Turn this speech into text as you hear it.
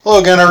Hello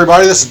again,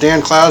 everybody. This is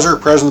Dan Klauser,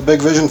 President of the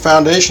Big Vision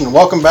Foundation, and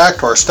welcome back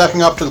to our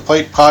Stepping Up to the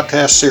Plate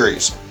podcast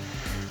series.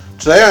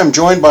 Today I'm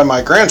joined by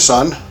my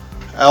grandson,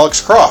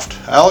 Alex Croft.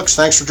 Alex,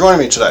 thanks for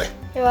joining me today.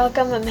 You're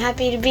welcome. I'm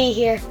happy to be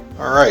here.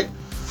 All right.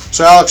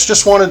 So, Alex,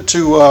 just wanted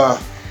to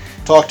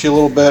talk to you a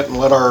little bit and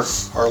let our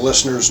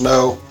listeners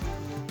know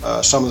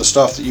some of the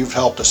stuff that you've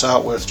helped us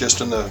out with just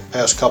in the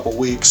past couple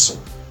weeks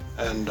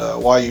and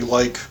why you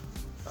like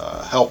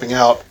helping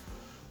out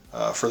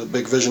for the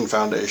Big Vision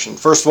Foundation.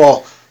 First of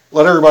all,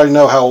 let everybody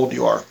know how old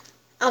you are.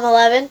 I'm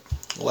 11.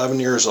 11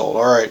 years old.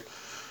 All right.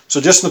 So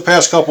just in the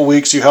past couple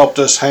weeks, you helped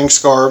us hang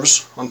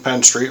scarves on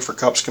Penn Street for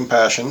Cups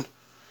Compassion.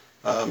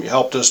 You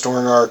helped us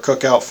during our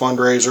cookout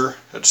fundraiser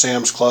at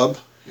Sam's Club.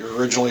 You were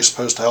originally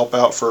supposed to help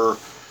out for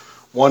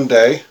one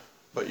day,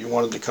 but you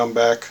wanted to come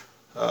back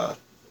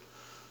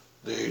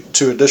the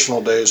 2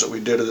 additional days that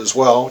we did it as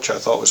well, which I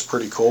thought was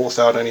pretty cool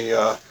without any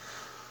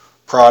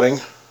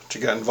prodding to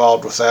get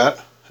involved with that.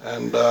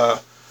 And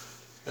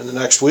in the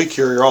next week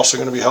here, you're also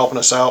going to be helping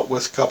us out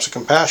with Cups of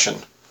Compassion.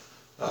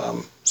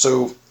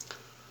 So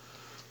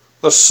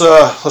let's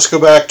go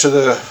back to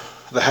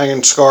the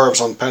hanging scarves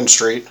on Penn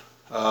Street.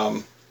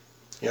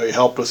 You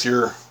helped with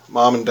your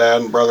mom and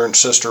dad and brother and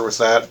sister with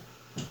that.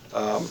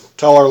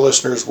 Tell our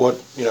listeners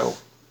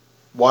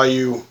why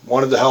you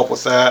wanted to help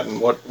with that and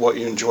what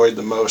you enjoyed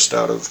the most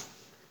out of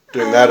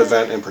doing that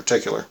event in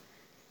particular.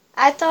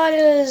 I thought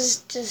it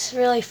was just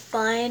really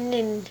fun,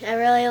 and I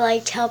really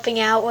liked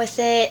helping out with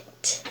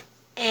it.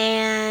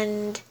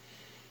 And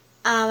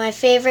my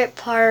favorite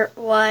part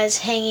was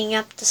hanging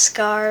up the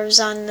scarves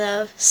on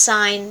the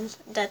sign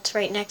that's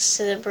right next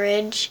to the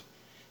bridge,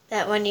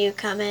 that when you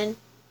come in.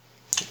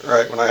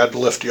 Right, when I had to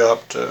lift you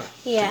up to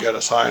get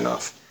us high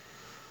enough.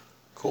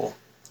 Cool.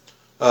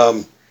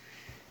 And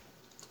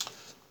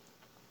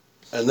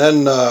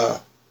then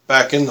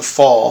back in the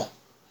fall,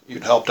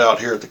 you'd helped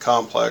out here at the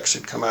complex.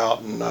 You'd come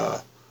out and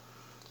want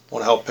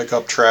to help pick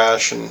up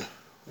trash, and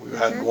we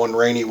had one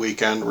rainy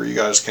weekend where you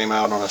guys came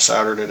out on a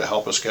Saturday to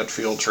help us get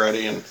fields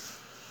ready, and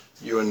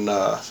you and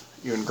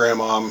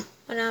Grandmom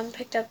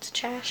picked up the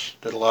trash.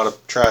 Did a lot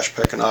of trash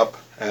picking up,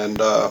 and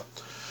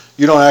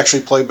you don't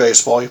actually play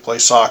baseball; you play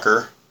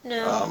soccer.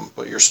 No.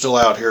 But you're still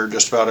out here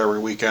just about every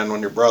weekend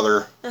when your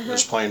brother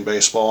is playing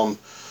baseball. And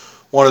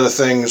one of the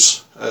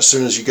things, as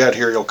soon as you get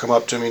here, you'll come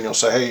up to me and you'll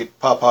say, "Hey,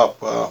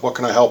 Pop, what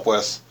can I help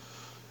with?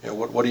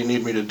 What do you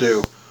need me to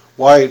do?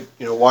 Why do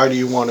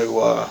you want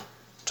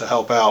to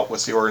help out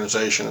with the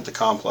organization at the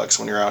complex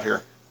when you're out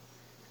here?"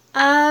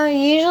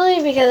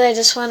 Usually because I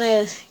just want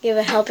to give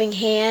a helping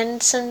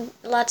hand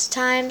lots of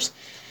times,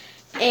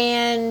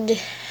 and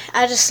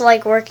I just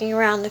like working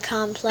around the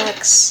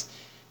complex.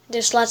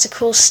 There's lots of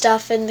cool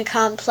stuff in the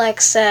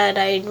complex that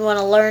I want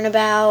to learn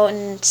about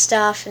and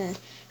stuff and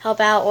help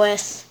out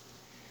with.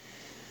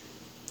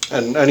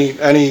 And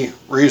any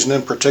reason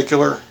in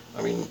particular?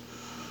 I mean,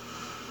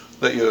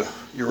 that you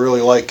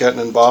really like getting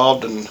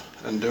involved and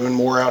doing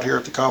more out here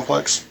at the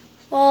complex?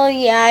 Well,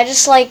 yeah, I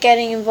just like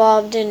getting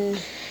involved in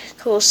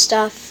cool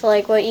stuff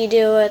like what you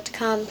do at the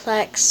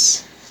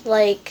complex,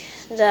 like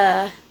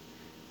the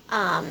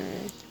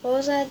what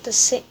was that? The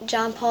St.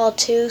 John Paul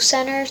II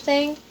Center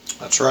thing.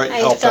 That's right. You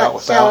helped out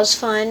with that. That was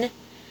fun.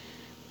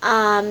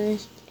 And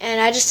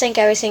I just think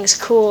everything's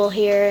cool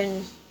here,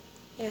 and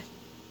yeah.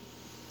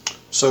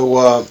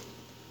 So,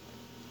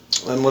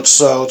 and let's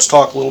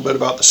talk a little bit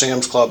about the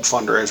Sam's Club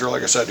fundraiser.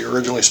 Like I said, you were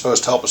originally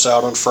supposed to help us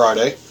out on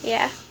Friday.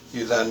 Yeah.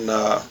 You then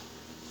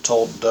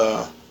told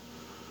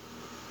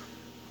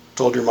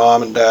your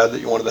mom and dad that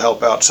you wanted to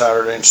help out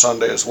Saturday and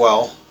Sunday as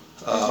well.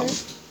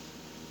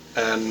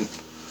 And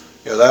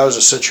that was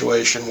a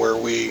situation where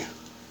we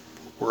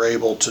were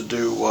able to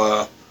do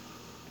a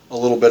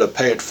little bit of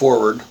pay it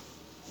forward,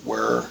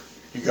 where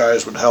you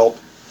guys would help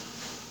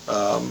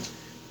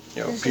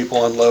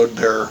people unload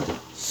their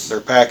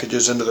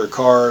packages into their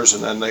cars,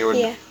 and then they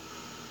would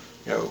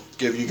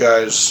give you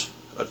guys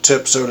a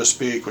tip, so to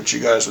speak, which you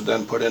guys would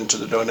then put into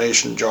the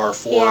donation jar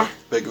for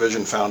Big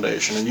Vision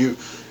Foundation. And you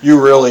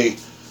really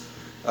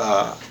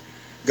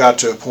got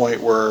to a point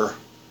where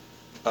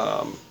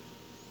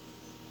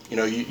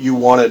you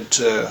wanted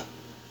to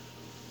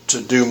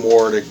do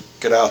more, to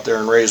get out there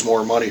and raise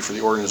more money for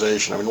the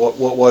organization. I mean,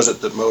 what was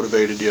it that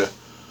motivated you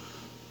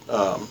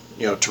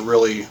to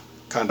really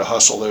kind of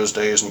hustle those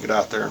days and get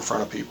out there in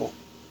front of people?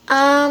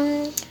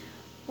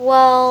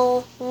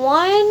 Well,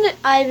 one,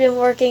 I've been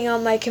working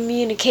on my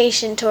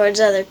communication towards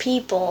other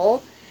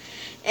people,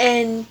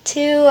 and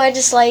 2, I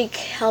just like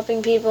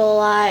helping people a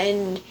lot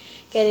and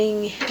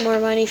getting more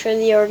money for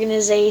the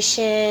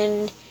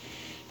organization,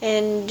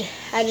 and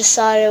I just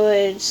thought it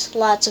was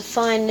lots of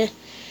fun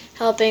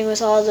helping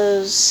with all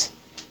those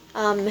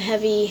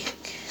heavy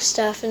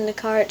stuff in the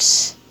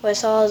carts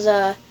with all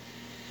the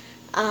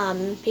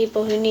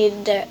people who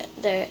need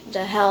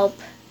the help,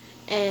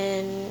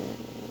 and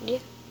yeah.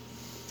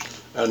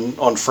 And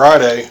on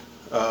Friday,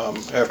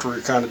 after we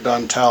were kind of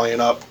done tallying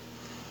up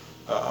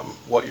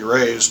what you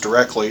raised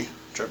directly,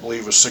 which I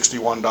believe was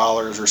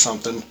 $61 or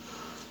something,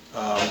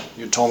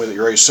 you told me that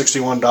you raised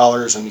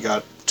 $61 and you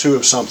got two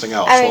of something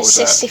else. I What read was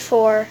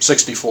 64. that?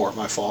 64,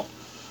 my fault.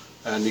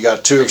 And you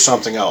got two of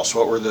something else.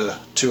 What were the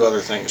two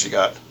other things you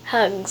got?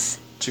 Hugs.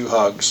 Two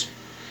hugs.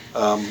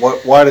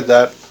 Why did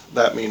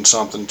that mean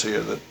something to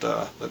you,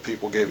 that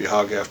people gave you a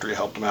hug after you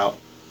helped them out?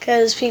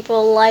 Because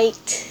people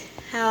liked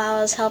how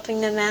I was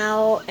helping them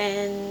out,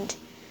 and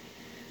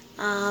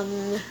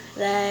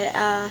that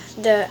an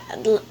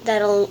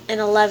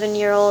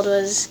 11-year-old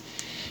was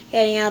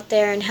getting out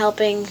there and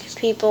helping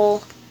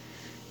people.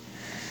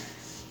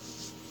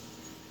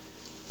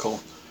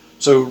 Cool.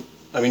 So,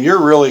 I mean,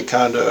 you're really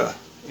kind of,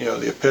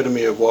 the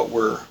epitome of what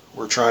we're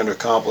trying to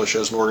accomplish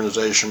as an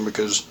organization,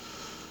 because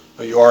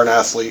you are an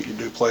athlete, you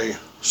do play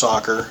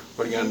soccer,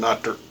 but again,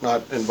 not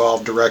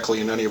involved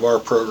directly in any of our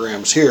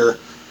programs here,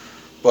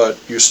 but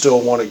you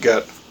still want to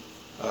get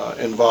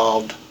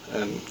involved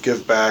and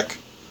give back,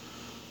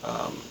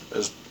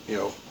 as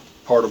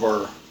part of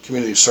our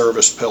community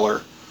service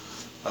pillar.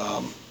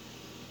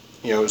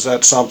 Is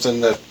that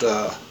something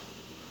that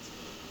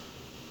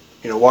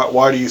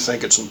why do you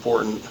think it's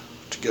important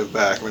to give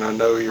back? I mean, I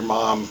know your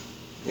mom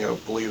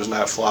believes in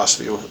that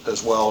philosophy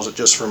as well. Is it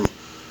just from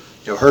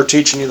her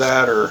teaching you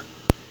that, or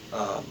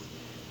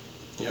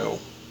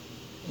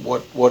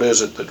what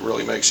is it that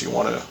really makes you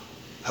want to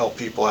help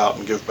people out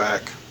and give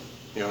back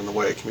in the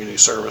way of community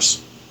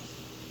service?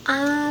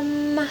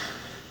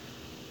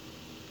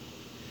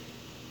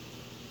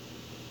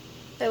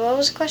 Wait, what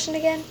was the question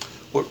again?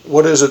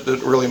 What is it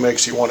that really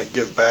makes you want to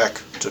give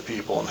back to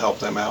people and help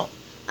them out?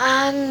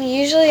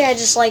 Usually I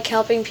just like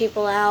helping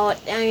people out.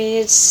 I mean,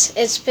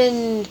 it's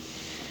been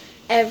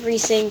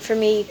everything for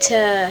me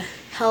to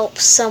help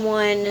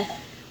someone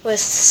with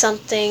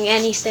something,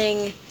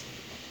 anything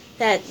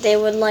that they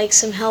would like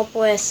some help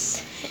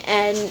with,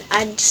 and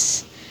I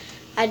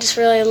just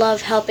really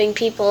love helping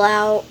people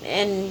out,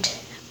 and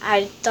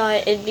I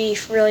thought it'd be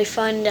really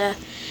fun to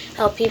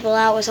help people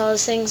out with all the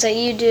things that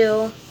you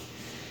do.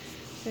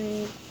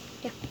 And,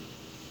 yeah.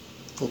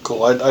 Well,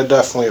 cool. I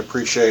definitely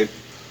appreciate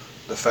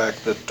the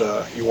fact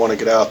that you want to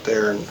get out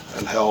there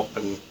and help,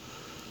 and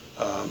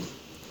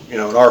in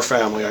our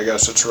family, I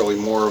guess it's really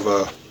more of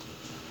a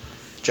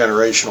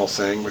generational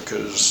thing,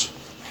 because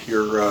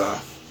your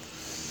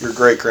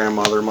great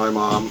grandmother, my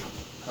mom,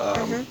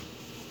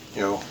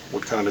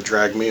 would kind of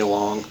drag me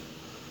along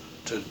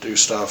to do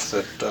stuff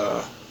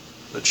that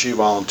she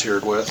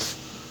volunteered with,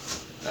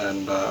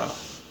 and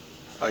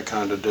I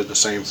kind of did the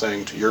same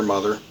thing to your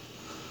mother,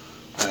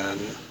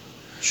 and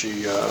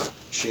she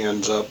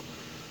ends up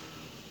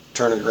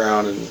turning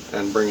around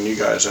and bringing you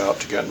guys out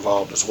to get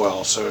involved as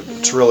well. So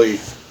it's really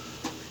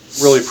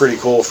pretty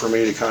cool for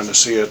me to kind of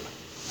see it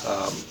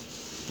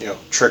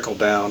trickle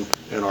down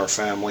in our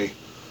family,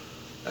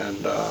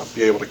 and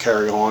be able to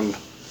carry on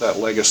that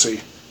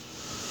legacy.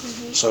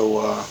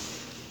 So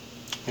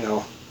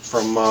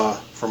from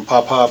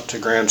Pop to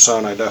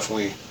grandson, I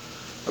definitely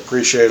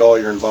appreciate all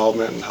your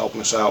involvement in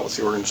helping us out with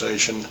the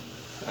organization,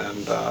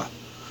 and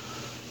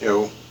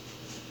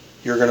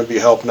you're going to be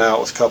helping out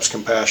with Cubs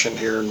Compassion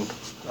here in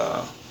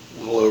a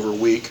little over a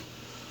week.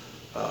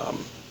 I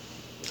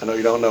know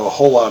you don't know a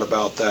whole lot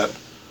about that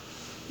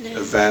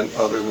event,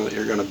 other than that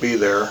you're going to be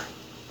there,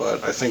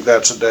 but I think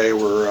that's a day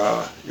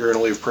where you're going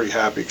to leave pretty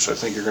happy, because I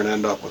think you're going to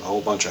end up with a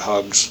whole bunch of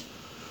hugs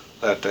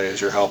that day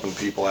as you're helping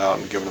people out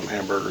and giving them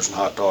hamburgers and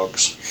hot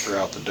dogs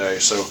throughout the day.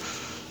 So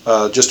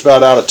just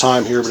about out of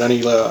time here, but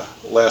any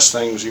last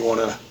things you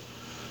want to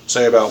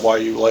say about why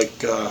you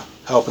like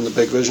helping the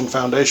Big Vision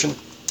Foundation?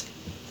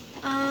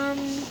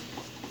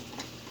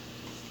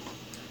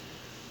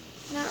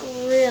 Not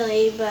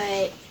really,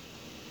 but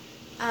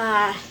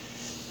I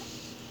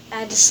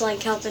just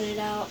like helping it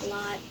out a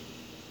lot.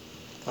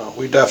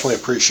 We definitely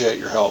appreciate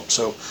your help.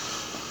 So,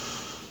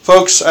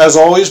 folks, as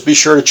always, be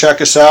sure to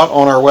check us out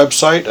on our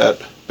website at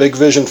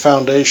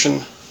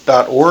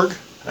bigvisionfoundation.org.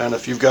 And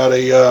if you've got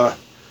a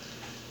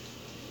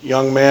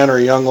young man or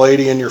a young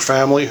lady in your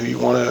family who you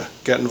want to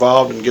get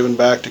involved in giving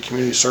back to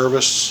community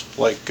service,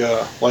 like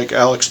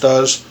Alex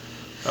does,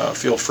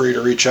 feel free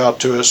to reach out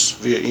to us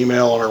via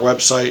email on our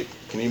website. You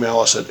can email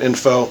us at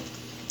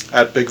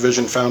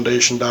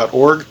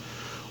info@bigvisionfoundation.org.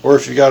 Or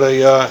if you've got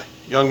a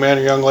young man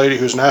or young lady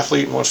who's an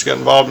athlete and wants to get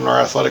involved in our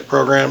athletic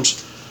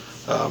programs,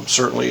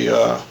 certainly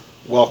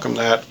welcome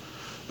that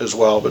as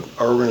well. But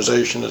our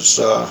organization is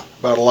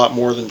about a lot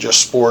more than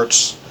just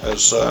sports,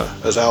 as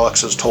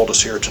Alex has told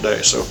us here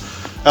today. So,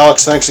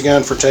 Alex, thanks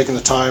again for taking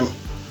the time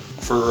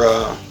for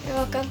You're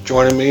welcome.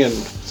 joining me, and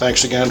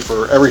thanks again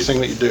for everything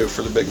that you do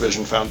for the Big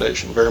Vision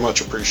Foundation. Very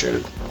much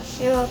appreciated.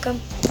 You're welcome.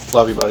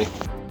 Love you, buddy.